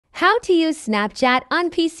How to use Snapchat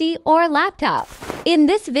on PC or laptop. In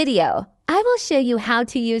this video, I will show you how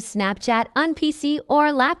to use Snapchat on PC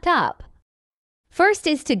or laptop. First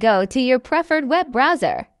is to go to your preferred web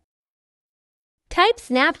browser. Type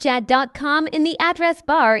snapchat.com in the address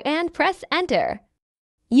bar and press enter.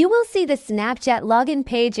 You will see the Snapchat login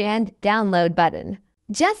page and download button.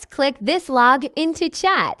 Just click this log into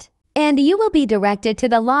chat, and you will be directed to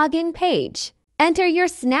the login page. Enter your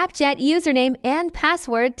Snapchat username and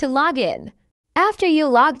password to log in. After you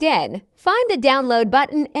logged in, find the download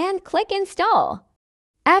button and click install.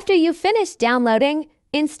 After you finish downloading,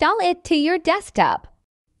 install it to your desktop.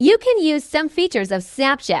 You can use some features of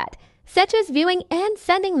Snapchat, such as viewing and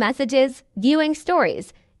sending messages, viewing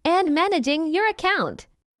stories, and managing your account.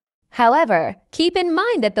 However, keep in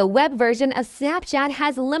mind that the web version of Snapchat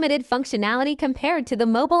has limited functionality compared to the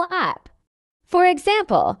mobile app. For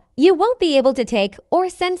example, you won't be able to take or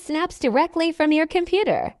send snaps directly from your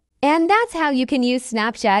computer. And that's how you can use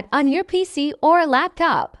Snapchat on your PC or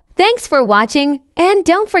laptop. Thanks for watching, and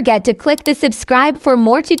don't forget to click the subscribe for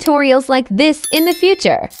more tutorials like this in the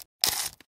future.